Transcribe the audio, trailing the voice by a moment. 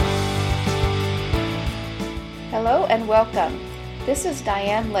Hello and welcome. This is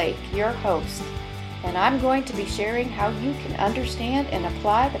Diane Lake, your host, and I'm going to be sharing how you can understand and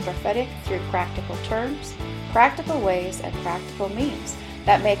apply the prophetic through practical terms, practical ways, and practical means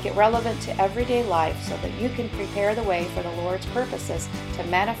that make it relevant to everyday life so that you can prepare the way for the Lord's purposes to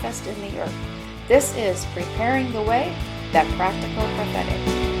manifest in the earth. This is Preparing the Way, that Practical Prophetic.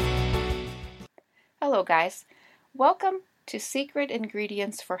 Hello guys. Welcome to Secret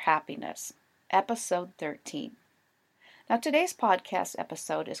Ingredients for Happiness, Episode 13. Now today's podcast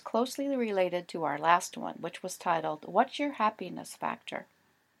episode is closely related to our last one, which was titled, What's Your Happiness Factor?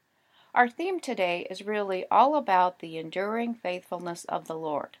 Our theme today is really all about the enduring faithfulness of the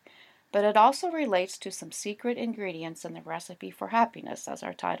Lord, but it also relates to some secret ingredients in the recipe for happiness, as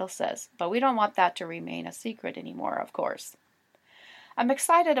our title says, but we don't want that to remain a secret anymore, of course. I'm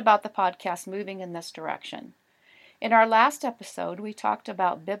excited about the podcast moving in this direction. In our last episode, we talked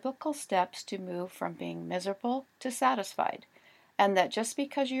about biblical steps to move from being miserable to satisfied, and that just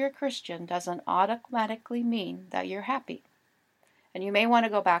because you're a Christian doesn't automatically mean that you're happy. And you may want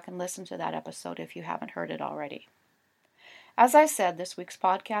to go back and listen to that episode if you haven't heard it already. As I said, this week's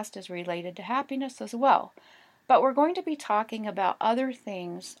podcast is related to happiness as well, but we're going to be talking about other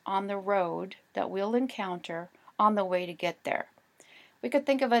things on the road that we'll encounter on the way to get there. We could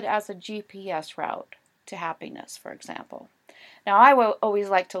think of it as a GPS route to happiness, for example. Now, I will always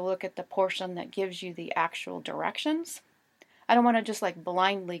like to look at the portion that gives you the actual directions. I don't want to just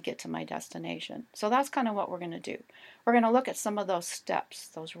blindly get to my destination. So that's kind of what we're going to do. We're going to look at some of those steps,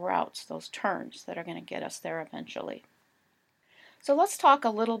 those routes, those turns that are going to get us there eventually. So let's talk a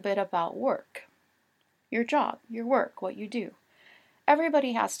little bit about work. Your job, your work, what you do.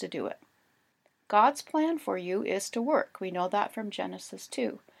 Everybody has to do it. God's plan for you is to work. We know that from Genesis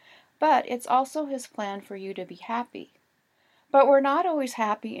 2. But it's also His plan for you to be happy. But we're not always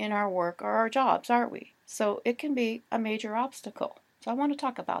happy in our work or our jobs, are we? So it can be a major obstacle. So I want to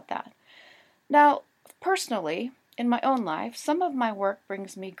talk about that. Now, personally, in my own life, some of my work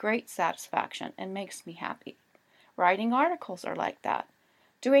brings me great satisfaction and makes me happy. Writing articles are like that.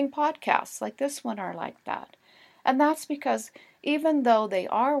 Doing podcasts like this one are like that. And that's because even though they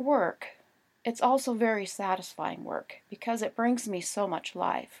are work, it's also very satisfying work because it brings me so much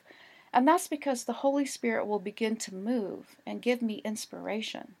life. And that's because the Holy Spirit will begin to move and give me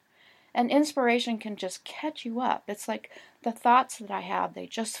inspiration. And inspiration can just catch you up. It's like the thoughts that I have, they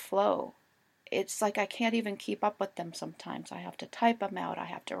just flow. It's like I can't even keep up with them sometimes. I have to type them out. I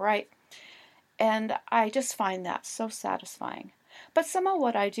have to write. And I just find that so satisfying. But some of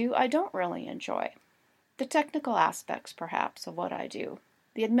what I do, I don't really enjoy. The technical aspects, perhaps, of what I do.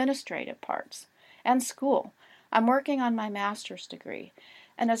 The administrative parts. And school. I'm working on my master's degree.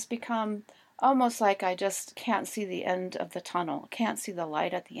 And it's become almost like I just can't see the end of the tunnel, can't see the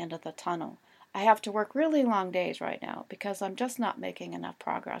light at the end of the tunnel. I have to work really long days right now because I'm just not making enough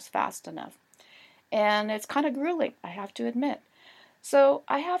progress fast enough. And it's kind of grueling, I have to admit. So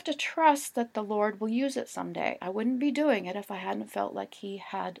I have to trust that the Lord will use it someday. I wouldn't be doing it if I hadn't felt like He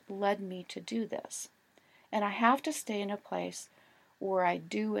had led me to do this. And I have to stay in a place where I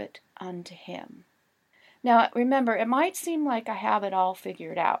do it unto Him. Now, remember, it might seem like I have it all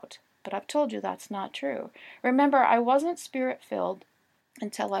figured out, but I've told you that's not true. Remember, I wasn't Spirit-filled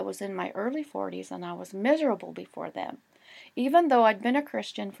until I was in my early 40s, and I was miserable before then, even though I'd been a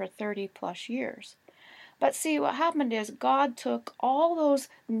Christian for 30 plus years. But see, what happened is God took all those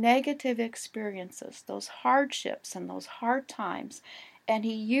negative experiences, those hardships and those hard times, and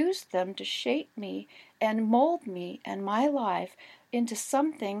He used them to shape me and mold me and my life into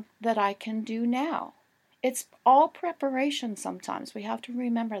something that I can do now. It's all preparation sometimes. We have to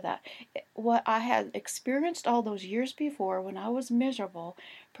remember that. What I had experienced all those years before when I was miserable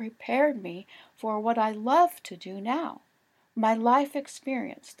prepared me for what I love to do now. My life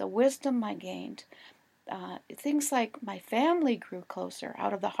experience, the wisdom I gained, things like my family grew closer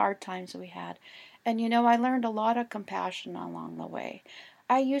out of the hard times we had. And I learned a lot of compassion along the way.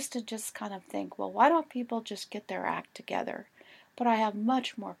 I used to just kind of think, well, why don't people just get their act together? But I have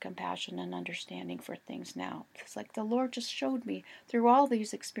much more compassion and understanding for things now. It's like the Lord just showed me through all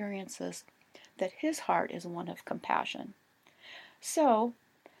these experiences that His heart is one of compassion. So,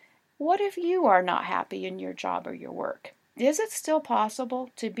 what if you are not happy in your job or your work? Is it still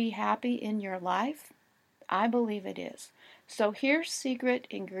possible to be happy in your life? I believe it is. So here's secret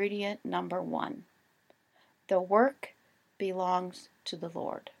ingredient number 1. The work belongs to the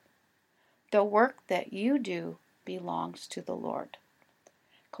Lord. The work that you do belongs to the Lord.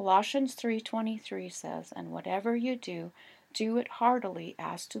 Colossians 3:23 says, "And whatever you do, do it heartily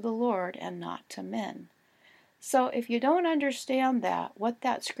as to the Lord and not to men." So if you don't understand that, what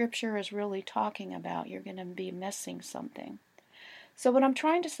that scripture is really talking about, you're going to be missing something. So what I'm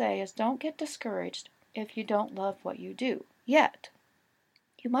trying to say is don't get discouraged if you don't love what you do yet.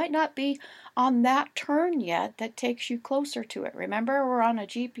 You might not be on that turn yet that takes you closer to it. Remember, we're on a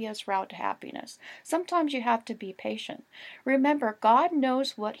GPS route to happiness. Sometimes you have to be patient. Remember, God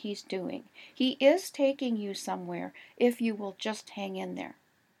knows what He's doing. He is taking you somewhere if you will just hang in there.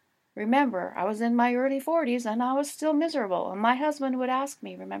 Remember, I was in my early 40s and I was still miserable. And my husband would ask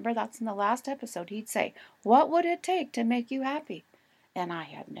me, remember, that's in the last episode, he'd say, "What would it take to make you happy?" And I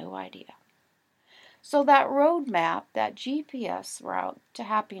had no idea. So that roadmap, that GPS route to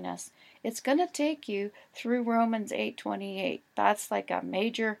happiness, it's going to take you through Romans 8:28. That's like a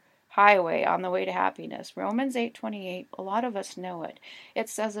major highway on the way to happiness. Romans 8:28, a lot of us know it. It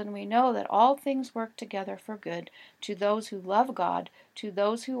says, "And we know that all things work together for good to those who love God, to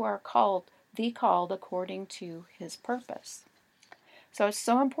those who are called according to His purpose." So it's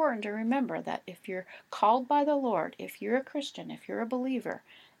so important to remember that if you're called by the Lord, if you're a Christian, if you're a believer,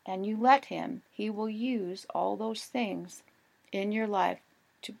 and you let Him, He will use all those things in your life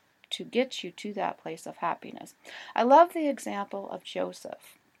to get you to that place of happiness. I love the example of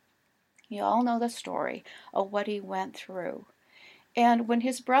Joseph. You all know the story of what he went through. And when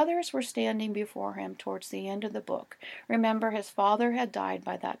his brothers were standing before him towards the end of the book, remember his father had died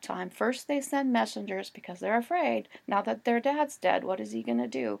by that time. First they send messengers because they're afraid. Now that their dad's dead, what is he going to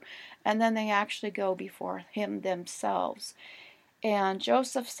do? And then they actually go before him themselves. And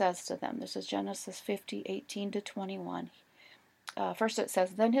Joseph says to them, this is Genesis 50:18-21. First it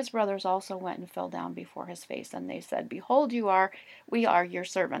says, "Then his brothers also went and fell down before his face, and they said, Behold, we are your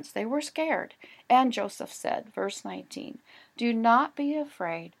servants." They were scared. And Joseph said, verse 19, "Do not be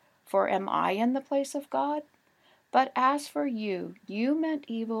afraid, for am I in the place of God? But as for you, you meant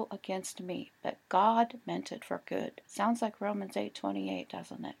evil against me, but God meant it for good." Sounds like Romans 8:28,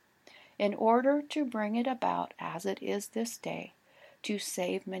 doesn't it? "In order to bring it about as it is this day, to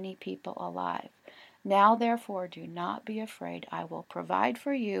save many people alive. Now therefore do not be afraid. I will provide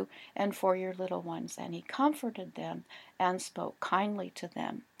for you and for your little ones." And he comforted them and spoke kindly to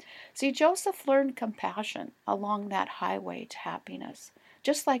them. See, Joseph learned compassion along that highway to happiness,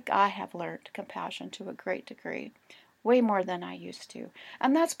 just like I have learned compassion to a great degree, way more than I used to.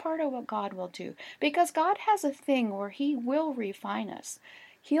 And that's part of what God will do, because God has a thing where He will refine us.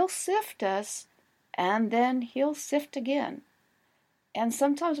 He'll sift us, and then He'll sift again. And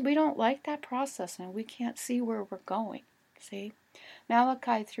sometimes we don't like that process and we can't see where we're going. See?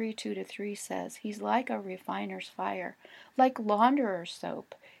 Malachi 3:2-3 says, "He's like a refiner's fire, like launderer's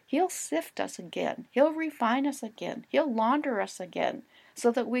soap. He'll sift us again. He'll refine us again. He'll launder us again so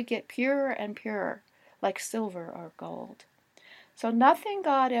that we get purer and purer, like silver or gold." So nothing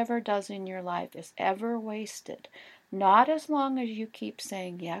God ever does in your life is ever wasted. Not as long as you keep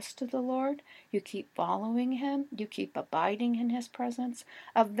saying yes to the Lord, you keep following Him, you keep abiding in His presence.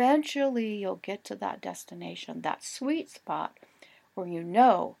 Eventually you'll get to that destination, that sweet spot where you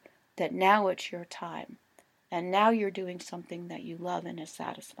know that now it's your time. And now you're doing something that you love and is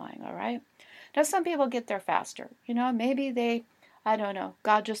satisfying, all right? Now some people get there faster. Maybe I don't know,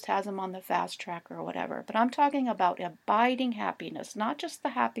 God just has them on the fast track or whatever. But I'm talking about abiding happiness, not just the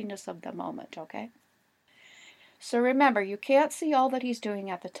happiness of the moment, okay? So remember, you can't see all that He's doing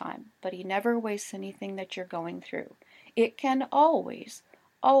at the time, but He never wastes anything that you're going through. It can always,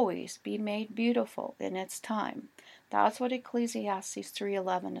 always be made beautiful in its time. That's what Ecclesiastes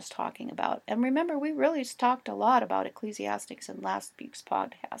 3:11 is talking about. And remember, we really talked a lot about Ecclesiastes in last week's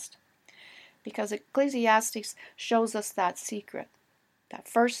podcast, because Ecclesiastes shows us that secret, that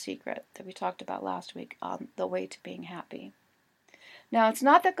first secret that we talked about last week on the way to being happy. Now, it's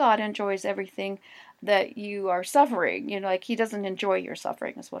not that God enjoys everything that you are suffering. Like He doesn't enjoy your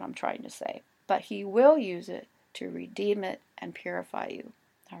suffering is what I'm trying to say. But He will use it to redeem it and purify you.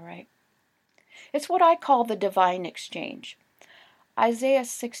 All right? It's what I call the divine exchange. Isaiah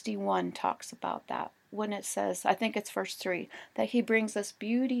 61 talks about that when it says, I think it's verse 3, that He brings us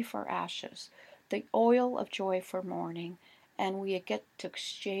beauty for ashes, the oil of joy for mourning, and we get to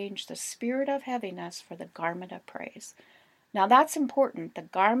exchange the spirit of heaviness for the garment of praise. Now that's important, the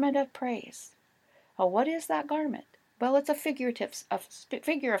garment of praise. Oh, what is that garment? Well, it's a figure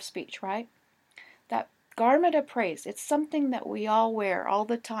of speech, right? That garment of praise, it's something that we all wear all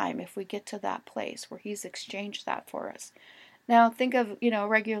the time if we get to that place where He's exchanged that for us. Now think of,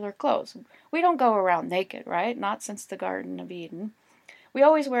 regular clothes. We don't go around naked, right? Not since the Garden of Eden. We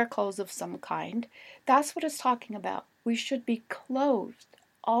always wear clothes of some kind. That's what it's talking about. We should be clothed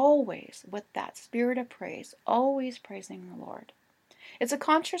always with that spirit of praise, always praising the Lord. It's a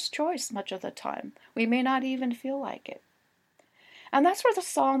conscious choice much of the time. We may not even feel like it. And that's where the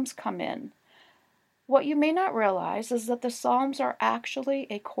Psalms come in. What you may not realize is that the Psalms are actually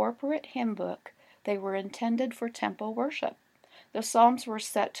a corporate hymn book. They were intended for temple worship. The Psalms were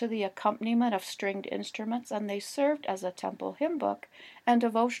set to the accompaniment of stringed instruments, and they served as a temple hymn book and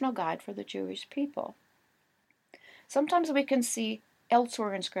devotional guide for the Jewish people. Sometimes we can see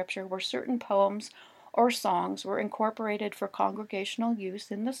elsewhere in Scripture where certain poems or songs were incorporated for congregational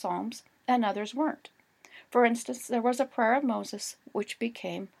use in the Psalms, and others weren't. For instance, there was a prayer of Moses, which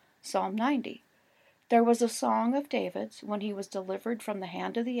became Psalm 90. There was a song of David's when he was delivered from the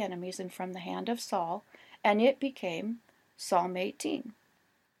hand of the enemies and from the hand of Saul, and it became Psalm 18.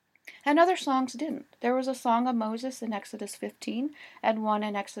 And other songs didn't. There was a song of Moses in Exodus 15 and one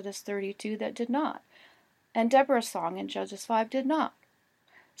in Exodus 32 that did not. And Deborah's song in Judges 5 did not.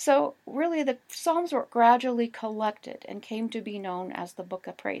 So really the Psalms were gradually collected and came to be known as the Book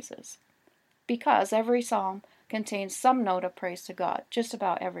of Praises, because every psalm contains some note of praise to God, just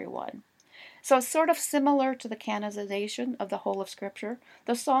about every one. So it's sort of similar to the canonization of the whole of Scripture.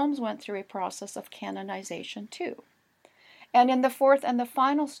 The Psalms went through a process of canonization too. And in the fourth and the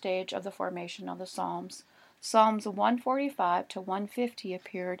final stage of the formation of the Psalms, Psalms 145 to 150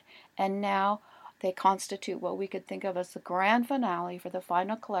 appeared, and now they constitute what we could think of as the grand finale for the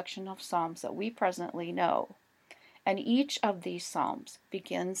final collection of Psalms that we presently know. And each of these Psalms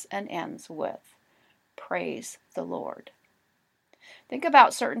begins and ends with, "Praise the Lord." Think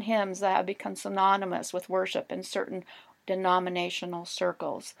about certain hymns that have become synonymous with worship in certain denominational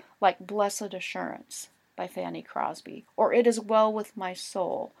circles, like "Blessed Assurance" by Fanny Crosby, or "It Is Well With My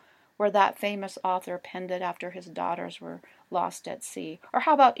Soul," where that famous author penned it after his daughters were lost at sea. Or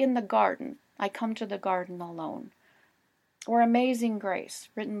how about "In the Garden," "I Come to the Garden Alone," or "Amazing Grace,"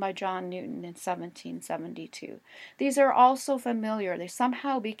 written by John Newton in 1772. These are also familiar. They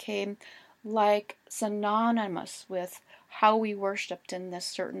somehow became like synonymous with how we worshipped in this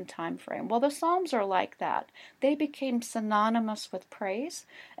certain time frame. Well, the Psalms are like that. They became synonymous with praise,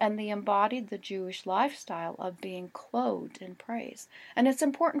 and they embodied the Jewish lifestyle of being clothed in praise. And it's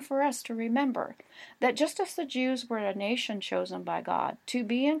important for us to remember that just as the Jews were a nation chosen by God to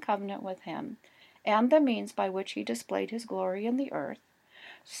be in covenant with Him, and the means by which He displayed His glory in the earth,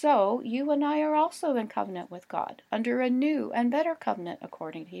 so you and I are also in covenant with God, under a new and better covenant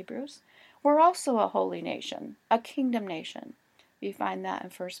according to Hebrews. We're also a holy nation, a kingdom nation. We find that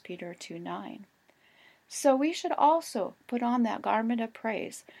in 1 Peter 2:9. So we should also put on that garment of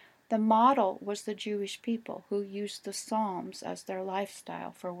praise. The model was the Jewish people who used the Psalms as their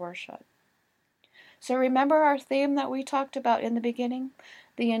lifestyle for worship. So remember our theme that we talked about in the beginning?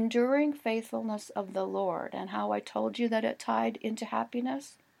 The enduring faithfulness of the Lord, and how I told you that it tied into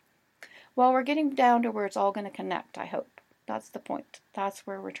happiness? Well, we're getting down to where it's all going to connect, I hope. That's the point. That's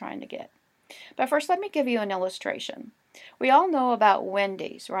where we're trying to get. But first, let me give you an illustration. We all know about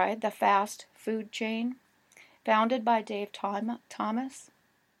Wendy's, right? The fast food chain, founded by Dave Thomas.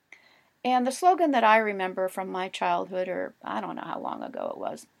 And the slogan that I remember from my childhood, or I don't know how long ago it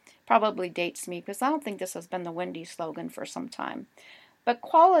was, probably dates me because I don't think this has been the Wendy's slogan for some time. But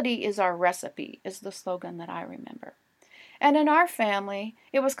 "quality is our recipe" is the slogan that I remember. And in our family,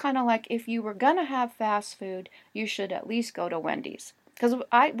 it was kind of like if you were going to have fast food, you should at least go to Wendy's. Because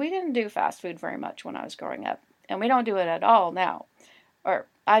we didn't do fast food very much when I was growing up. And we don't do it at all now. Or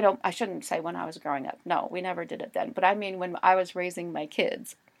I shouldn't say when I was growing up. No, we never did it then. But I mean when I was raising my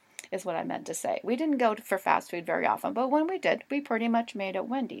kids is what I meant to say. We didn't go for fast food very often. But when we did, we pretty much made it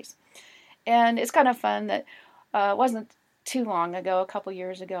Wendy's. And it's kind of fun that it wasn't too long ago, a couple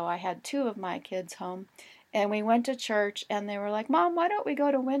years ago, I had two of my kids home. And we went to church, and they were like, "Mom, why don't we go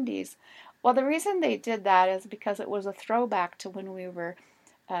to Wendy's?" Well, the reason they did that is because it was a throwback to when we were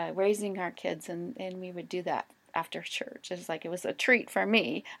raising our kids, and we would do that after church. It's like it was a treat for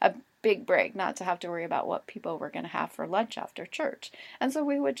me, a big break, not to have to worry about what people were going to have for lunch after church. And so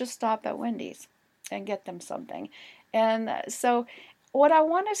we would just stop at Wendy's and get them something. And so what I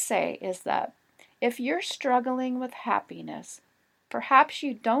want to say is that if you're struggling with happiness, perhaps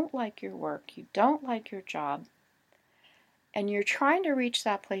you don't like your work, you don't like your job, and you're trying to reach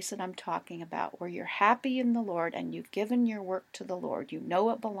that place that I'm talking about, where you're happy in the Lord and you've given your work to the Lord, you know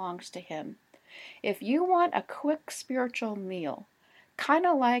it belongs to Him. If you want a quick spiritual meal, kind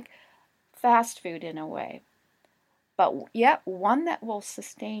of like fast food in a way, but yet one that will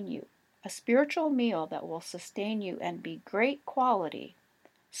sustain you, a spiritual meal that will sustain you and be great quality,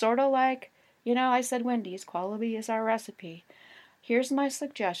 sort of like, I said Wendy's, quality is our recipe. Here's my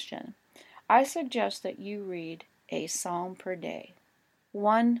suggestion. I suggest that you read a psalm per day.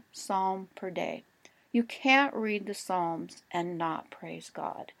 One psalm per day. You can't read the Psalms and not praise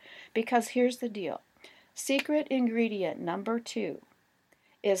God. Because here's the deal. Secret ingredient number 2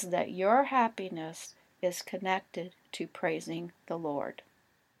 is that your happiness is connected to praising the Lord.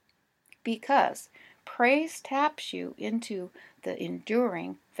 Because praise taps you into the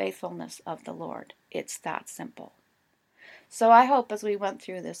enduring faithfulness of the Lord. It's that simple. So I hope as we went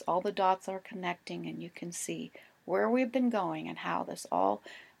through this, all the dots are connecting and you can see where we've been going and how this all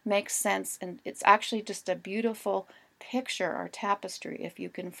makes sense. And it's actually just a beautiful picture or tapestry if you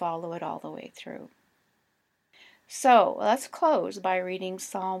can follow it all the way through. So let's close by reading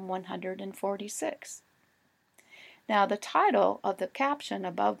Psalm 146. Now the title of the caption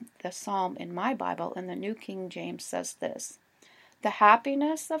above the psalm in my Bible in the New King James says this: "The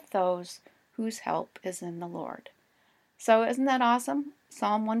happiness of those whose help is in the Lord." So isn't that awesome?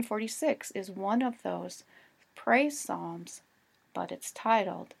 Psalm 146 is one of those praise psalms, but it's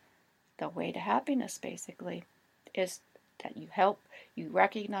titled The Way to Happiness, basically, is that you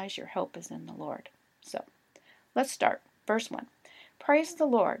recognize your help is in the Lord. So let's start. Verse 1. Praise the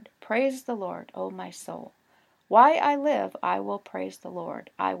Lord, O my soul. While I live, I will praise the Lord.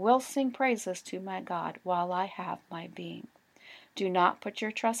 I will sing praises to my God while I have my being. Do not put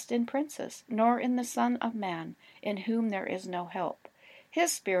your trust in princes, nor in the Son of Man, in whom there is no help.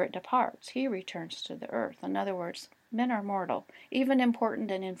 His spirit departs, he returns to the earth. In other words, men are mortal. Even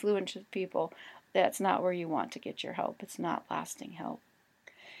important and influential people, that's not where you want to get your help. It's not lasting help.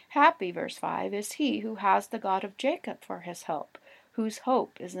 Happy, verse 5, is he who has the God of Jacob for his help, whose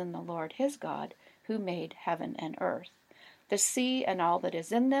hope is in the Lord his God, who made heaven and earth, the sea and all that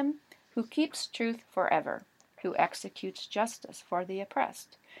is in them, who keeps truth forever, who executes justice for the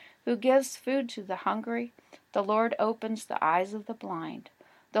oppressed, who gives food to the hungry. The Lord opens the eyes of the blind.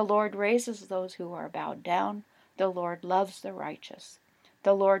 The Lord raises those who are bowed down. The Lord loves the righteous.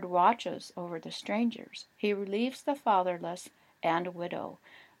 The Lord watches over the strangers. He relieves the fatherless and widow,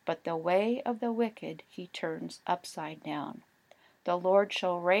 but the way of the wicked he turns upside down. The Lord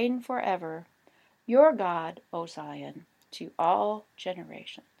shall reign forever. Your God, O Zion, to all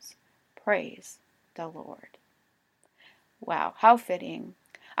generations. Praise the Lord. Wow, how fitting.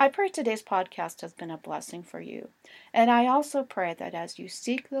 I pray today's podcast has been a blessing for you. And I also pray that as you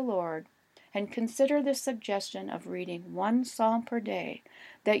seek the Lord and consider the suggestion of reading one psalm per day,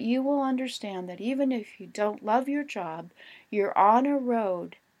 that you will understand that even if you don't love your job, you're on a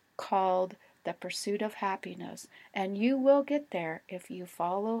road called the pursuit of happiness, and you will get there if you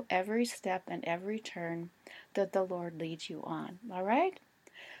follow every step and every turn that the Lord leads you on. All right?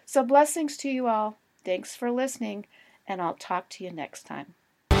 So blessings to you all. Thanks for listening, and I'll talk to you next time.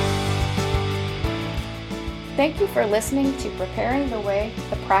 Thank you for listening to Preparing the Way,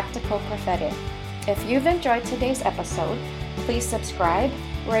 the Practical Prophetic. If you've enjoyed today's episode, please subscribe,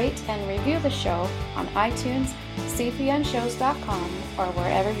 rate, and review the show on iTunes, cpnshows.com, or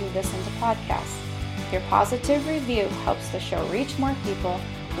wherever you listen to podcasts. Your positive review helps the show reach more people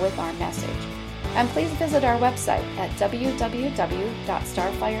with our message. And please visit our website at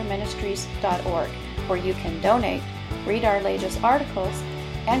www.starfireministries.org, where you can donate, read our latest articles,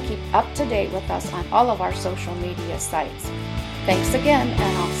 and keep up to date with us on all of our social media sites. Thanks again,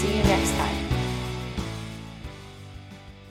 and I'll see you next time.